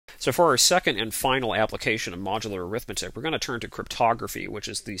So for our second and final application of modular arithmetic, we're going to turn to cryptography, which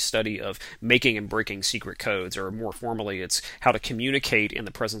is the study of making and breaking secret codes, or more formally, it's how to communicate in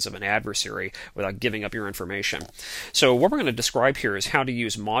the presence of an adversary without giving up your information. So what we're going to describe here is how to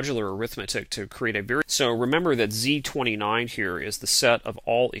use modular arithmetic to create a very... So remember that Z29 here is the set of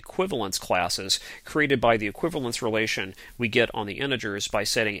all equivalence classes created by the equivalence relation we get on the integers by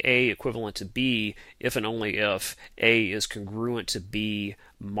setting A equivalent to B if and only if A is congruent to B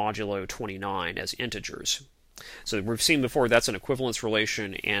modulo 29 as integers. So we've seen before that's an equivalence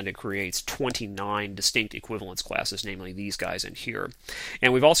relation, and it creates 29 distinct equivalence classes, namely these guys in here.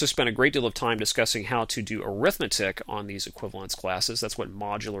 And we've also spent a great deal of time discussing how to do arithmetic on these equivalence classes. That's what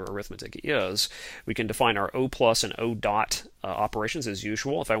modular arithmetic is. We can define our O plus and O dot operations as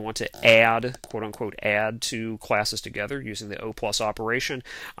usual. If I want to add, quote-unquote, add two classes together using the O plus operation,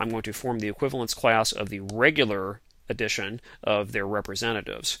 I'm going to form the equivalence class of the regular addition of their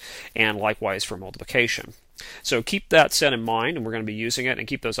representatives, and likewise for multiplication. So keep that set in mind, and we're going to be using it, and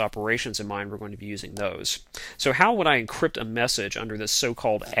keep those operations in mind. We're going to be using those. So how would I encrypt a message under this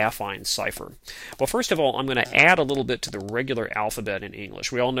so-called affine cipher? Well, first of all, I'm going to add a little bit to the regular alphabet in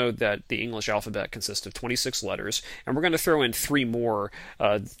English. We all know that the English alphabet consists of 26 letters, and we're going to throw in 3 more,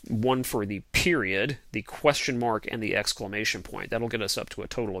 one for the period, the question mark, and the exclamation point. That'll get us up to a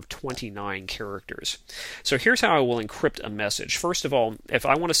total of 29 characters. So here's how I will encrypt a message. First of all, if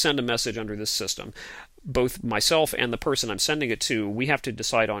I want to send a message under this system, both myself and the person I'm sending it to, we have to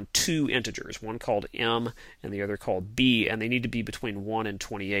decide on 2 integers, one called M and the other called B, and they need to be between 1 and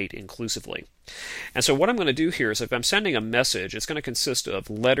 28 inclusively. And so what I'm going to do here is, if I'm sending a message, it's going to consist of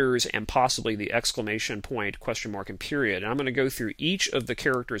letters and possibly the exclamation point, question mark, and period. And I'm going to go through each of the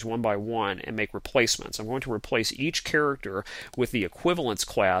characters one by one and make replacements. I'm going to replace each character with the equivalence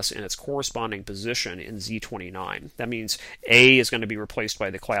class in its corresponding position in Z29. That means A is going to be replaced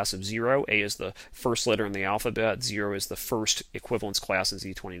by the class of 0. A is the first letter in the alphabet. 0 is the first equivalence class in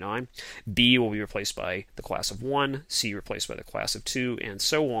Z29. B will be replaced by the class of 1. C replaced by the class of 2, and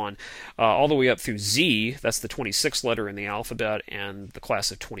so on, all the way up through Z. That's the 26th letter in the alphabet, and the class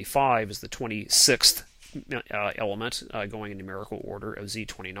of 25 is the 26th element going in numerical order of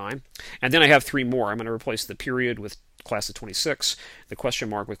Z29. And then I have 3 more. I'm going to replace the period with class of 26, the question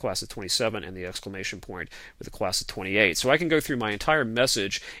mark with class of 27, and the exclamation point with the class of 28. So I can go through my entire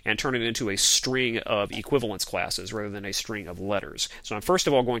message and turn it into a string of equivalence classes rather than a string of letters. So I'm first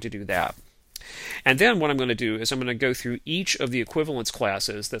of all going to do that. And then what I'm going to do is I'm going to go through each of the equivalence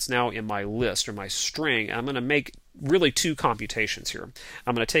classes that's now in my list or my string, and I'm going to make really 2 computations here.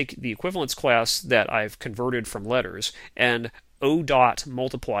 I'm going to take the equivalence class that I've converted from letters and O dot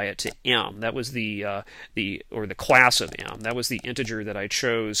multiply it to M. That was the class of M. That was the integer that I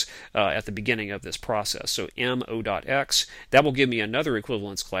chose at the beginning of this process. So M O dot X, that will give me another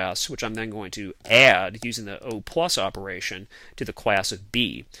equivalence class, which I'm then going to add using the O plus operation to the class of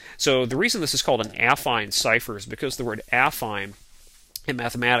B. So the reason this is called an affine cipher is because the word affine in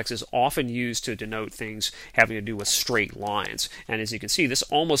mathematics is often used to denote things having to do with straight lines. And as you can see, this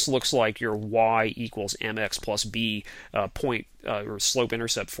almost looks like your y equals mx plus b point or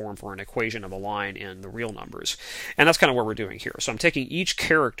slope-intercept form for an equation of a line in the real numbers. And that's kind of what we're doing here. So I'm taking each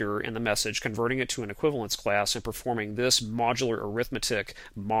character in the message, converting it to an equivalence class, and performing this modular arithmetic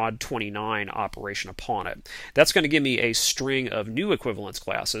mod 29 operation upon it. That's going to give me a string of new equivalence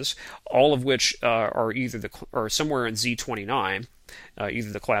classes, all of which are either somewhere in Z29, either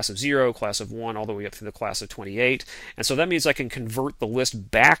the class of 0, class of 1, all the way up to the class of 28. And so that means I can convert the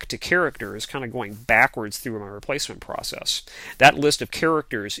list back to characters, kind of going backwards through my replacement process. That list of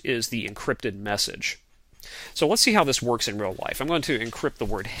characters is the encrypted message. So let's see how this works in real life. I'm going to encrypt the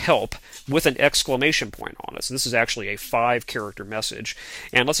word help with an exclamation point on it. So this is actually a 5-character message.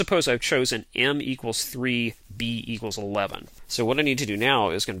 And let's suppose I've chosen M equals 3, B equals 11. So what I need to do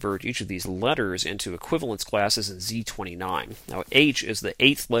now is convert each of these letters into equivalence classes in Z29. Now H is the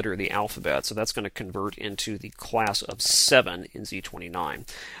 8th letter of the alphabet, so that's going to convert into the class of 7 in Z29.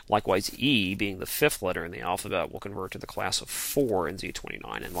 Likewise, E, being the 5th letter in the alphabet, will convert to the class of 4 in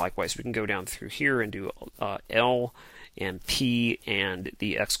Z29. And likewise, we can go down through here and do L and P and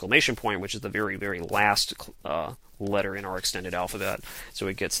the exclamation point, which is the very, very last letter in our extended alphabet, so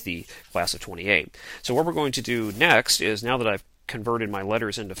it gets the class of 28. So what we're going to do next is, now that I've converted my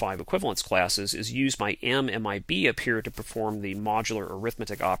letters into 5 equivalence classes, is use my M and my B up here to perform the modular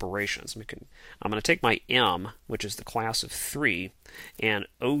arithmetic operations. I'm going to take my M, which is the class of 3, and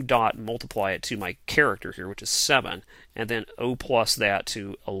O dot multiply it to my character here, which is 7, and then O plus that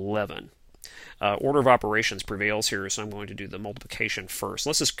to 11. Order of operations prevails here, so I'm going to do the multiplication first.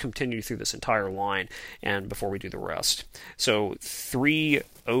 Let's just continue through this entire line and before we do the rest. So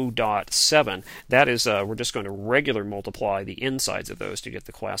 30.7, that is, we're just going to regular multiply the insides of those to get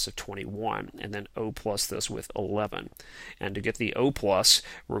the class of 21, and then O plus this with 11. And to get the O plus,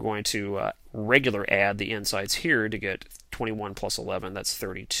 we're going to regular add the insides here to get 21 plus 11, that's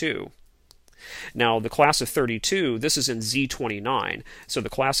 32. Now, the class of 32, this is in Z29, so the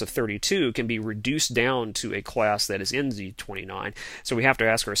class of 32 can be reduced down to a class that is in Z29. So we have to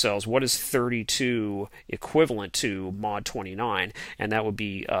ask ourselves, what is 32 equivalent to mod 29? And that would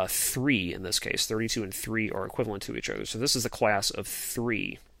be 3 in this case. 32 and 3 are equivalent to each other. So this is the class of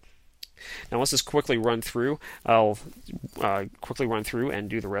 3. Now let's just quickly run through. I'll quickly run through and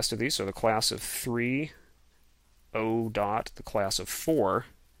do the rest of these. So the class of 3, O dot, the class of 4,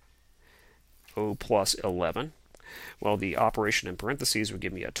 O plus 11. Well, the operation in parentheses would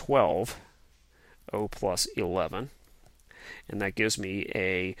give me a 12, O plus 11, and that gives me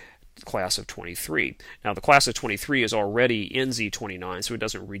a class of 23. Now, the class of 23 is already in Z29, so it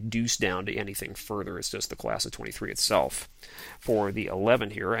doesn't reduce down to anything further. It's just the class of 23 itself. For the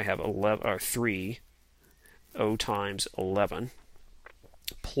 11 here, I have 3 O times 11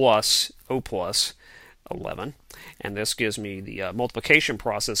 plus O plus 11, and this gives me the multiplication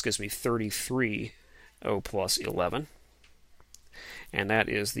process gives me 33 O plus 11, and that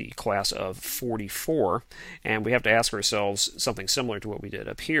is the class of 44. And we have to ask ourselves something similar to what we did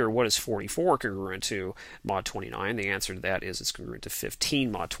up here. What is 44 congruent to mod 29? The answer to that is it's congruent to 15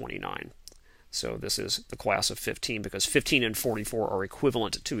 mod 29. So this is the class of 15 because 15 and 44 are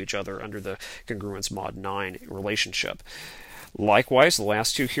equivalent to each other under the congruence mod 9 relationship. Likewise, the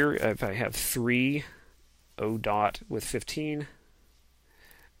last two here, if I have 3 O dot with 15,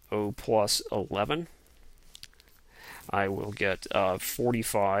 O plus 11, I will get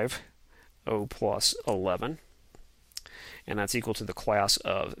 45 O plus 11, and that's equal to the class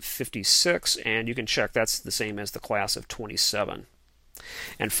of 56, and you can check that's the same as the class of 27.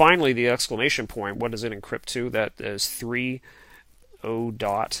 And finally, the exclamation point, what does it encrypt to? That is 3 O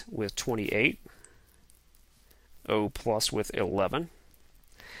dot with 28, O plus with 11,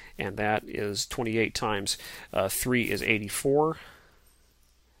 and that is 28 times 3 is 84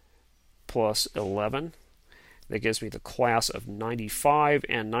 plus 11. That gives me the class of 95,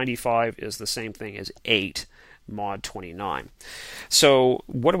 and 95 is the same thing as 8 mod 29. So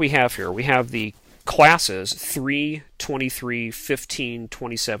what do we have here? We have the classes 3, 23, 15,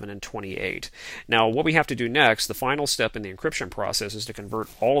 27, and 28. Now, what we have to do next, the final step in the encryption process, is to convert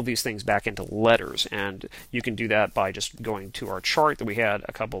all of these things back into letters. And you can do that by just going to our chart that we had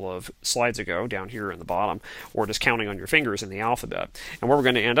a couple of slides ago down here in the bottom, or just counting on your fingers in the alphabet. And what we're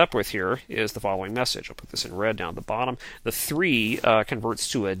going to end up with here is the following message. I'll put this in red down at the bottom. The 3 converts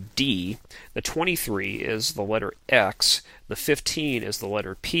to a D. The 23 is the letter X. The 15 is the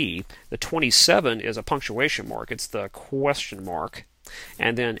letter P. The 27 is a punctuation mark. It's the question mark.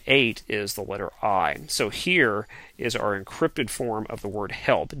 And then 8 is the letter I. So here is our encrypted form of the word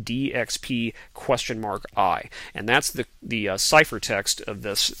help, DXP question mark I. And that's the ciphertext of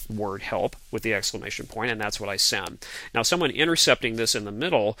this word help with the exclamation point, and that's what I send. Now, someone intercepting this in the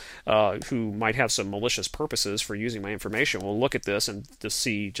middle who might have some malicious purposes for using my information will look at this and just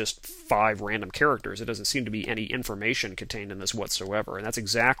see just 5 random characters. It doesn't seem to be any information contained in this whatsoever, and that's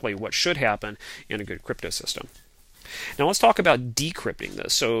exactly what should happen in a good crypto system. Now let's talk about decrypting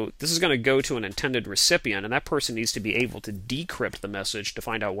this. So this is going to go to an intended recipient, and that person needs to be able to decrypt the message to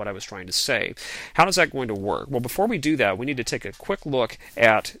find out what I was trying to say. How is that going to work? Well, before we do that, we need to take a quick look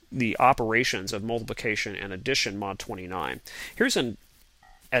at the operations of multiplication and addition mod 29. Here's an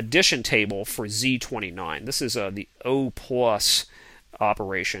addition table for Z29. This is the O plus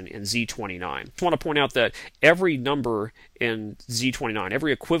operation in Z29. I just want to point out that every number in Z29,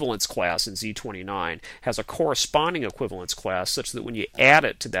 every equivalence class in Z29 has a corresponding equivalence class such that when you add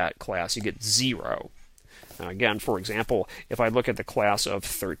it to that class, you get 0. Now again, for example, if I look at the class of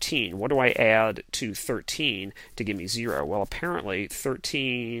 13, what do I add to 13 to give me 0? Well, apparently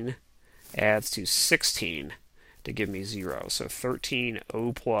 13 adds to 16 to give me 0. So 13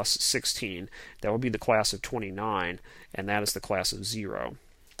 O plus 16, that would be the class of 29, and that is the class of 0.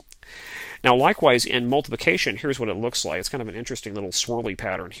 Now likewise in multiplication, here's what it looks like. It's kind of an interesting little swirly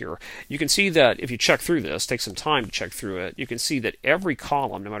pattern here. You can see that if you check through this, take some time to check through it, you can see that every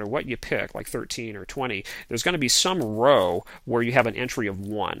column, no matter what you pick, like 13 or 20, there's going to be some row where you have an entry of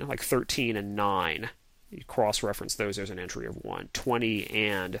 1, like 13 and 9. you cross-reference those, there's an entry of 1. 20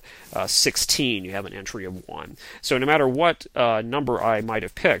 and 16, you have an entry of 1. So no matter what number I might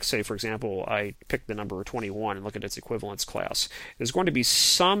have picked, say for example I picked the number 21 and look at its equivalence class, there's going to be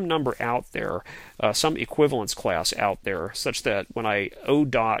some number out there, some equivalence class out there, such that when I O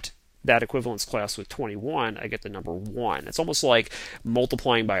dot that equivalence class with 21, I get the number 1. It's almost like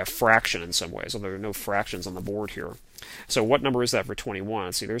multiplying by a fraction in some ways, although there are no fractions on the board here. So what number is that for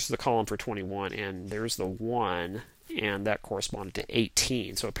 21? See, there's the column for 21, and there's the 1, and that corresponded to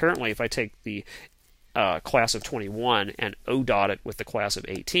 18. So apparently if I take the class of 21 and O dot it with the class of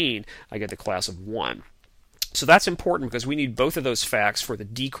 18, I get the class of 1. So that's important because we need both of those facts for the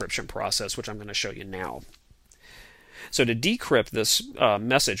decryption process, which I'm going to show you now. So to decrypt this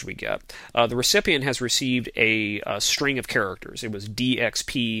message we get, the recipient has received a string of characters. It was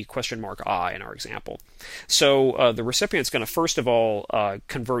DXP ?I in our example. So the recipient's going to first of all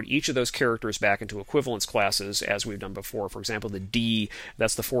convert each of those characters back into equivalence classes as we've done before. For example, the D,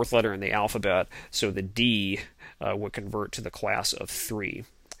 that's the 4th letter in the alphabet, so the D would convert to the class of 3.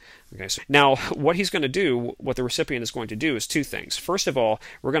 Okay, so now what he's going to do, what the recipient is going to do is two things. First of all,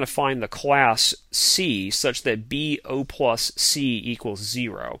 we're going to find the class C such that BO plus C equals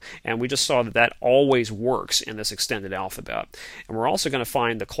 0. And we just saw that that always works in this extended alphabet. And we're also going to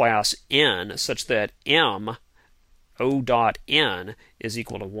find the class N such that M O dot N is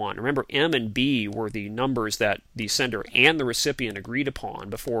equal to 1. Remember, M and B were the numbers that the sender and the recipient agreed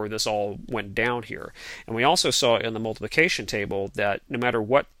upon before this all went down here. And we also saw in the multiplication table that no matter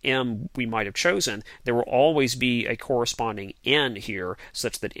what M we might have chosen, there will always be a corresponding N here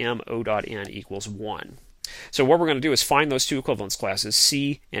such that M O dot N equals 1. So what we're going to do is find those two equivalence classes,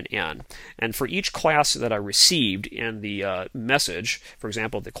 C and N. And for each class that I received in the message, for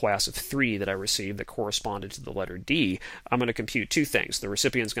example, the class of 3 that I received that corresponded to the letter D, I'm going to compute two things. The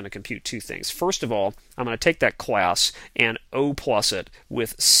recipient's going to compute two things. First of all, I'm going to take that class and O plus it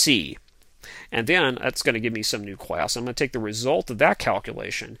with C. And then that's going to give me some new class. I'm going to take the result of that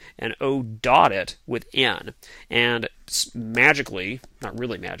calculation and O dot it with N. And magically, not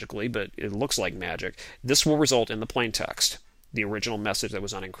really magically, but it looks like magic, this will result in the plain text, the original message that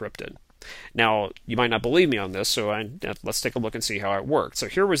was unencrypted. Now, you might not believe me on this, so let's take a look and see how it worked. So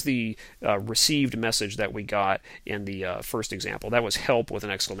here was the received message that we got in the first example. That was help with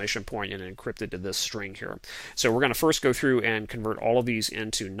an exclamation point and encrypted to this string here. So we're going to first go through and convert all of these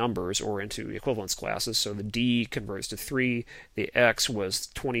into numbers or into equivalence classes. So the D converts to 3, the X was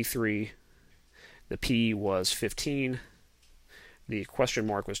 23, the P was 15, the question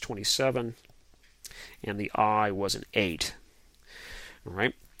mark was 27, and the I was an 8. All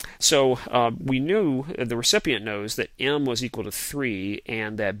right. So we knew, the recipient knows that M was equal to 3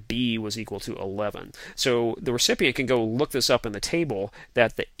 and that B was equal to 11. So the recipient can go look this up in the table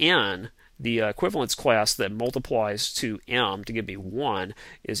that the N, the equivalence class that multiplies to M to give me 1,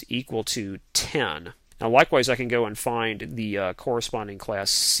 is equal to 10. Now likewise I can go and find the corresponding class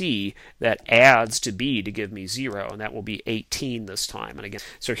C that adds to B to give me 0, and that will be 18 this time. And again,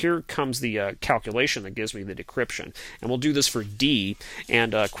 so here comes the calculation that gives me the decryption. And we'll do this for D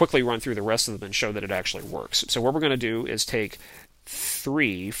and quickly run through the rest of them and show that it actually works. So what we're going to do is take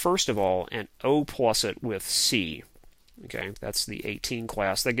 3 first of all and O plus it with C. Okay, that's the 18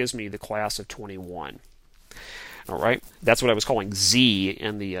 class. That gives me the class of 21. All right, that's what I was calling Z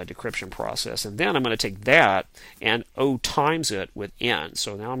in the decryption process. And then I'm going to take that and O times it with N.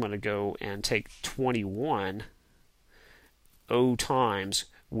 So now I'm going to go and take 21 O times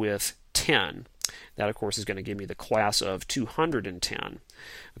with 10. That, of course, is going to give me the class of 210.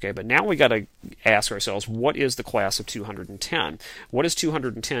 Okay, but now we got to ask ourselves, what is the class of 210? What is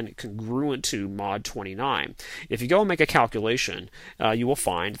 210 congruent to mod 29? If you go and make a calculation, you will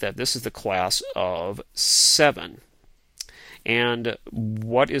find that this is the class of 7. And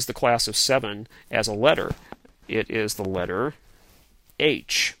what is the class of 7 as a letter? It is the letter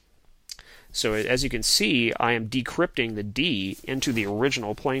H. So as you can see, I am decrypting the D into the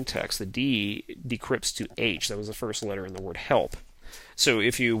original plaintext. The D decrypts to H. That was the first letter in the word help. So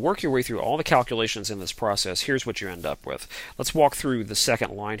if you work your way through all the calculations in this process, here's what you end up with. Let's walk through the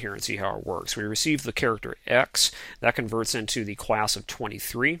second line here and see how it works. We receive the character X. That converts into the class of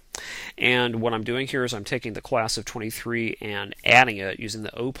 23. And what I'm doing here is I'm taking the class of 23 and adding it using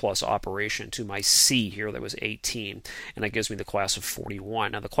the O plus operation to my C here that was 18. And that gives me the class of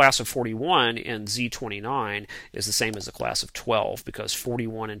 41. Now the class of 41 in Z29 is the same as the class of 12 because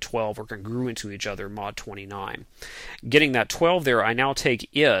 41 and 12 are congruent to each other mod 29. Getting that 12 there, I now now take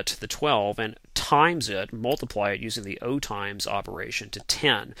it, the 12, and times it, multiply it using the O times operation to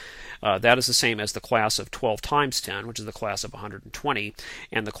 10. That is the same as the class of 12 times 10, which is the class of 120,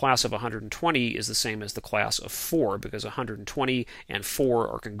 and the class of 120 is the same as the class of 4, because 120 and 4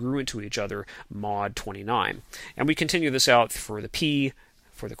 are congruent to each other, mod 29. And we continue this out for the P,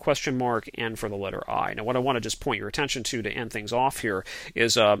 for the question mark, and for the letter I. Now what I want to just point your attention to end things off here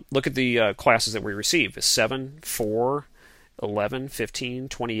is look at the classes that we received. 7, 4, 11, 15,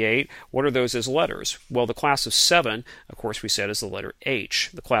 28. What are those as letters? Well, the class of 7, of course, we said is the letter H.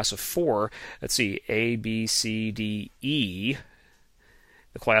 The class of 4, let's see, A, B, C, D, E.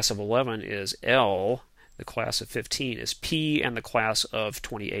 The class of 11 is L. The class of 15 is P, and the class of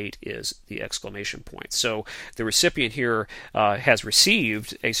 28 is the exclamation point. So the recipient here has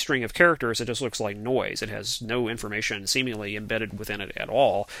received a string of characters that just looks like noise. It has no information seemingly embedded within it at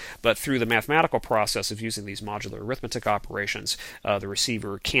all. But through the mathematical process of using these modular arithmetic operations, the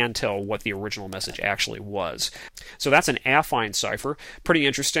receiver can tell what the original message actually was. So that's an affine cipher. Pretty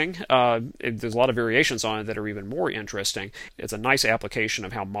interesting. There's a lot of variations on it that are even more interesting. It's a nice application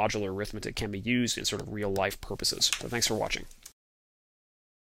of how modular arithmetic can be used in sort of real life purposes. So thanks for watching.